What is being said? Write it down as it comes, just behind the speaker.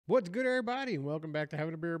What's good, everybody, and welcome back to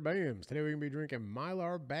Having a Beer Bams. Today we're going to be drinking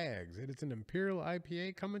Mylar Bags. It's an Imperial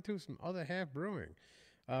IPA coming to some Other Half Brewing.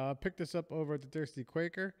 Picked this up over at the Thirsty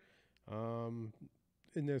Quaker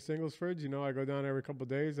in their singles fridge. You know, I go down every couple of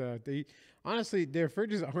days. Honestly, their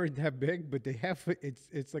fridges aren't that big, but they have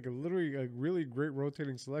it's like literally a really great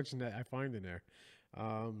rotating selection that I find in there.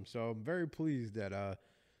 So I'm very pleased that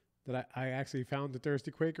I actually found the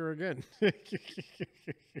Thirsty Quaker again.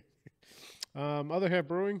 Other Half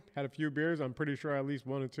Brewing had a few beers. I'm pretty sure at least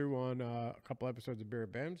one or two on a couple episodes of Beer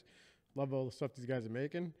Bams. Love all the stuff these guys are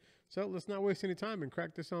making. So let's not waste any time and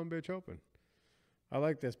crack this on bitch open. I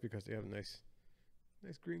like this because they have a nice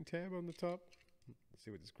green tab on the top. Let's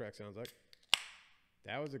see what this crack sounds like.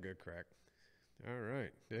 That was a good crack. All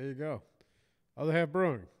right, there you go. Other Half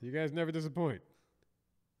Brewing. You guys never disappoint.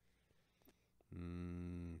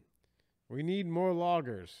 We need more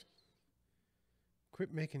lagers.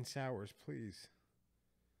 Quit making sours, please.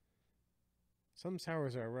 Some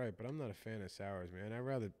sours are right, but I'm not a fan of sours, man. I'd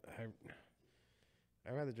rather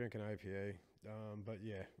drink an IPA. But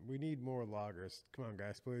yeah, we need more lagers. Come on,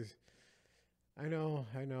 guys, please. I know.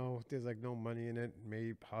 There's like no money in it,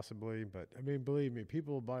 maybe possibly, but I mean, believe me,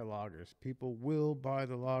 people will buy lagers. People will buy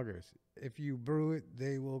the lagers. If you brew it,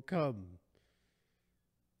 they will come.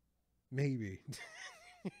 Maybe.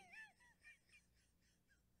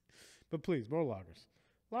 But please, more lagers.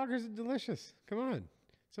 Lagers are delicious. Come on.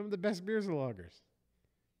 Some of the best beers are lagers.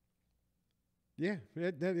 Yeah.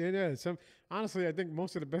 Honestly, I think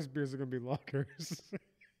most of the best beers are going to be lagers.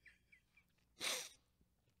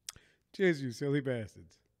 Cheers, you silly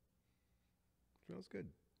bastards. Smells good.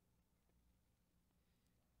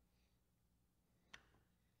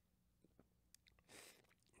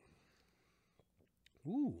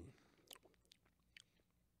 Ooh.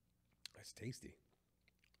 That's tasty.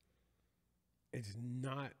 It's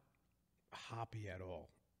not hoppy at all.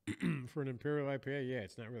 For an Imperial IPA, yeah,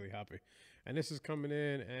 it's not really hoppy. And this is coming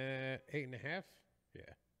in at 8.5.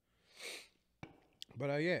 Yeah. But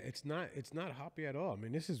yeah, it's not hoppy at all. I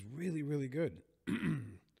mean, this is really, really good.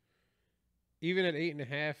 Even at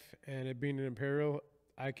 8.5 and it being an Imperial,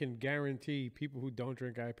 I can guarantee people who don't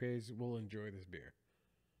drink IPAs will enjoy this beer.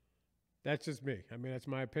 That's just me. I mean, that's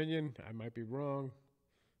my opinion. I might be wrong.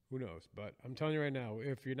 Who knows? But I'm telling you right now,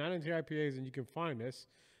 if you're not into IPAs and you can find this,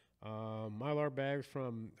 Mylar Bags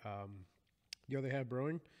from the Other Half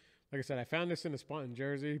Brewing. Like I said, I found this in a spot in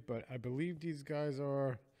Jersey, but I believe these guys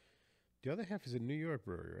are... The Other Half is a New York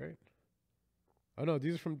brewery, right? Oh, no,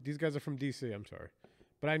 these guys are from D.C., I'm sorry.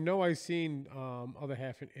 But I know I've seen Other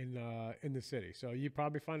Half in the city. So you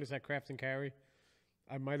probably find this at Craft and Carry.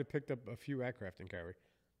 I might have picked up a few at Craft and Carry.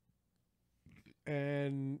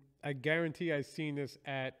 And I guarantee I've seen this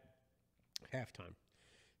at Halftime.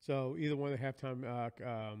 So either one of the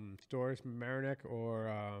Halftime stores, Mamaroneck, or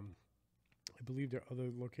I believe their other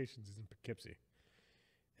locations is in Poughkeepsie.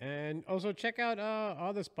 And also check out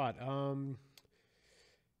other spot.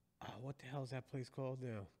 What the hell is that place called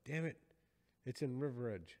now? Damn it. It's in River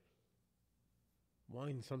Edge.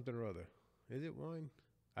 Wine something or other. Is it wine?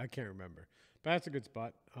 I can't remember. But that's a good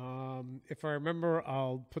spot. If I remember,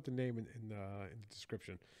 I'll put the name in the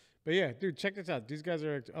description. But yeah, dude, check this out. These guys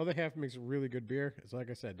are... Other Half makes really good beer. It's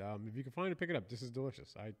like I said, if you can find it, pick it up. This is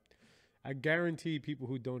delicious. I guarantee people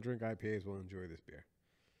who don't drink IPAs will enjoy this beer.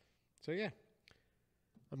 So yeah.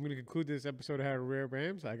 I'm going to conclude this episode of How to Rare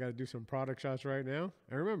Bams. I got to do some product shots right now.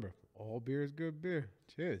 And remember, all beer is good beer.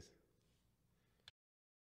 Cheers.